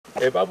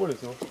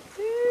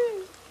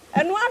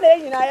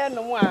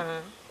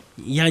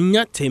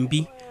Yanya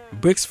Tebi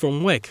breaks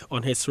from work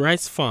on his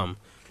rice farm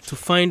to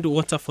find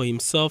water for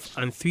himself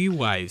and 3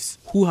 wives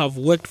who have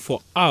worked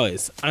for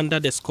hours under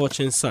the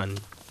scorching sun.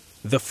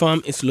 The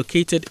farm is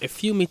located a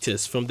few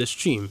meters from the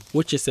stream,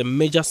 which is a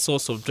major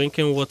source of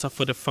drinking water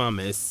for the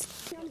farmers.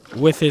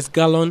 With his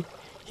gallon,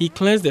 he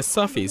cleans the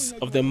surface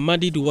of the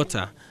muddied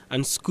water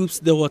and scoops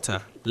the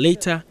water.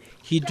 Later,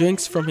 he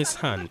drinks from his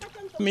hand.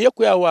 My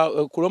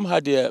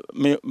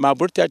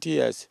 30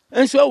 years.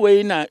 And so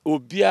we na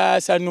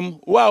obia sanum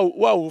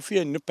wa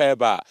fie npa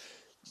ba.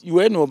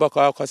 You know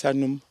baka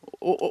kwasanum.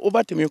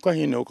 Obatimi kwa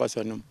hino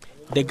kwasanum.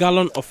 The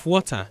gallon of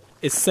water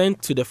is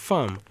sent to the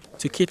farm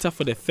to cater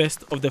for the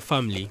thirst of the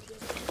family.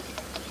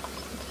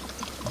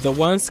 The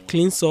once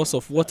clean source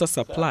of water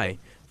supply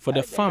for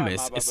the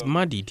farmers is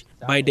muddied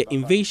by the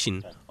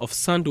invasion of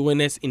sand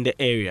winners in the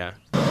area.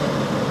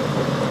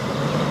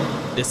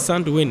 The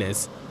sand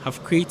winners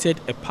have created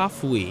a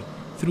pathway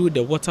through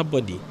the water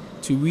body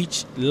to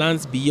reach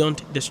lands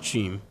beyond the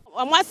stream.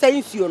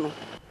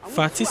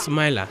 Fati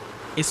Smaila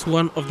is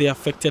one of the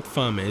affected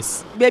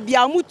farmers.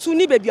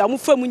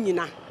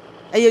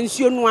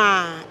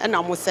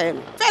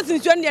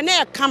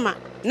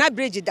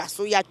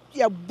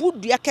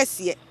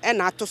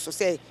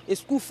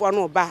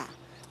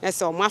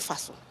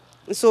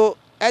 So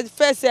at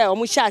first say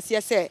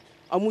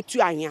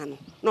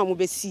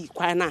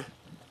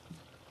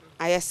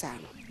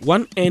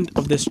one end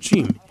of the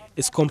stream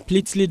is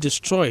completely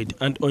destroyed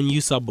and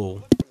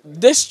unusable.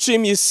 This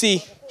stream you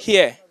see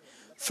here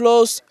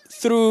flows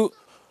through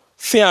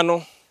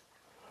Fiano,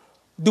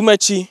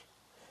 Odumakyi,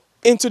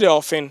 into the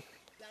offing.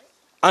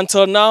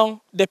 Until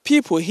now, the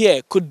people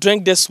here could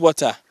drink this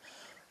water.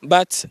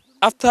 But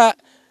after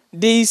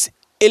these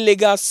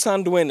illegal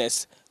sand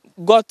winners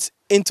got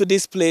into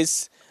this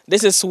place,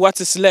 this is what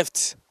is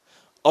left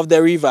of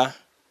the river.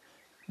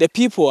 The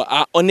people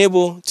are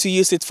unable to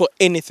use it for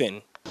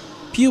anything.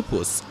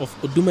 Pupils of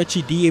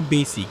Odumakyi DA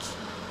Basic,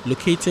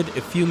 located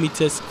a few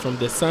meters from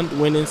the sand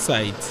winning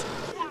site,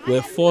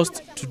 were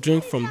forced to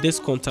drink from this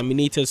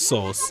contaminated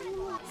source.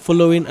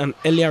 Following an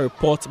earlier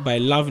report by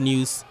Love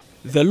News,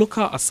 the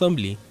local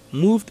assembly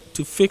moved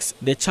to fix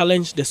the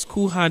challenge the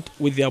school had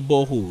with their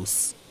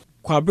boreholes.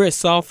 Kwabre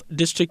South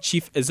District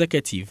Chief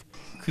Executive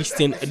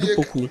Christian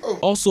Edupoku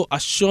also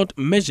assured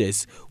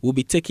measures will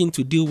be taken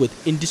to deal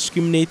with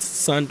indiscriminate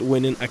sand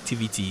winning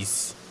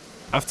activities.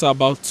 After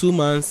about 2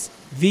 months,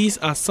 these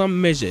are some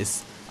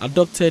measures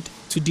adopted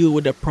to deal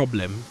with the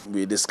problem.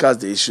 We discussed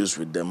the issues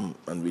with them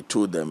and we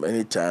told them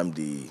anytime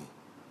they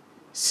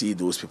see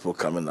those people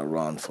coming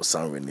around for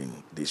sand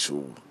winning, they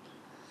should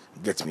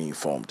get me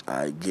informed.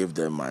 I gave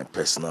them my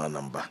personal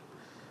number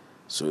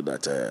so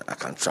that I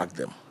can track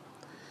them.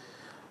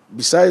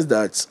 Besides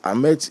that, I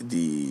met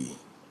the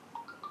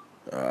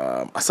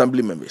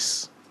assembly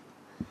members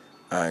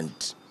and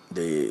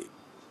the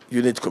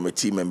unit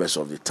committee members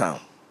of the town.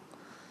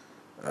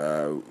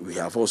 We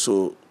have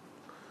also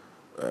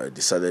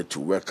decided to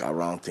work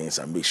around things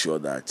and make sure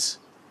that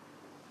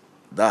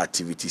that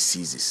activity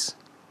ceases.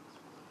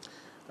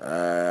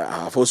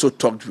 I have also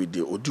talked with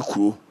the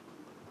Odukro,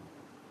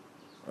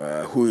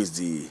 who is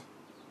the,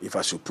 if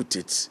I should put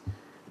it,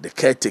 the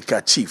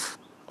caretaker chief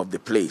of the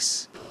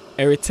place.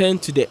 A return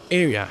to the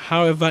area,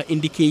 however,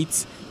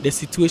 indicates the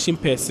situation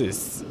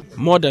persists.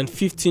 More than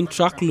 15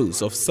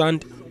 truckloads of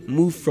sand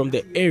moved from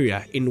the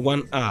area in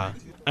 1 hour.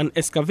 An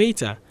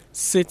excavator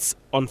sits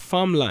on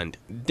farmland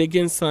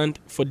digging sand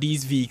for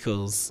these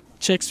vehicles.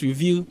 Checks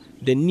reveal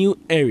the new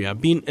area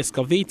being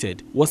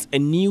excavated was a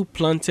new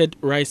planted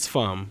rice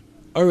farm.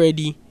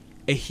 Already,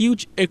 a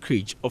huge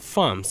acreage of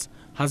farms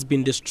has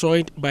been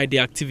destroyed by the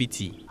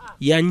activity.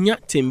 Yanya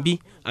Tebi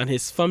and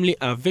his family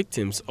are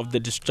victims of the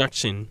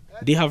destruction.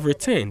 They have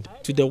returned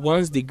to the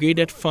once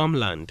degraded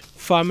farmland,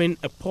 farming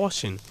a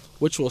portion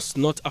which was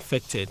not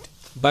affected.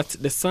 But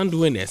the sand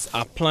winners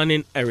are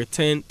planning a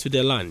return to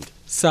the land.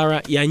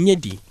 Sarah Yanya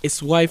Tebi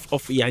is wife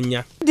of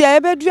Yanya.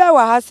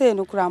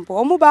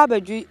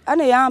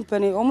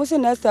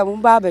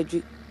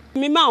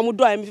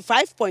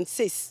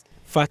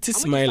 Fati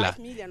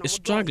Smaila is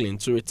struggling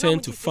to return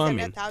to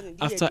farming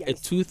after a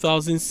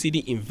 2,000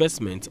 cedi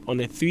investment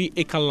on a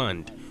 3-acre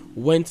land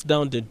went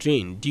down the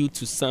drain due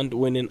to sand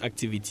winning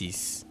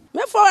activities.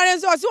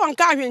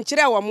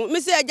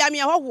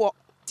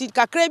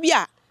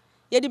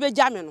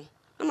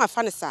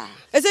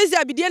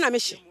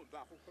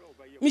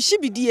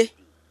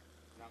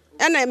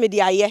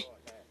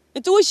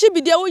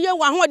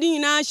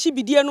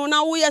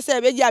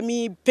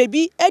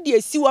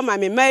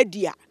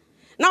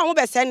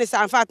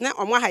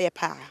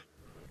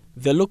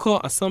 The local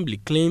assembly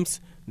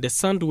claims the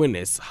sand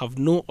winners have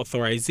no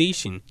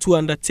authorization to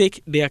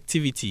undertake the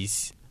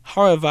activities.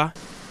 However,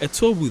 a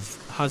toll booth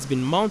has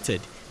been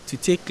mounted to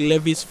take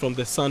levies from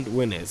the sand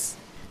winners.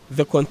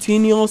 The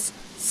continuous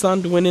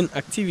sand winning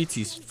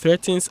activities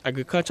threatens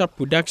agricultural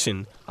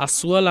production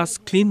as well as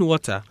clean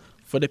water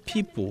for the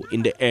people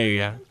in the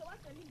area.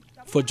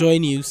 For Joy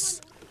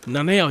News,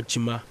 Yanya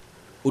Tebi,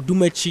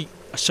 Odumakyi,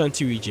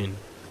 Ashanti Region.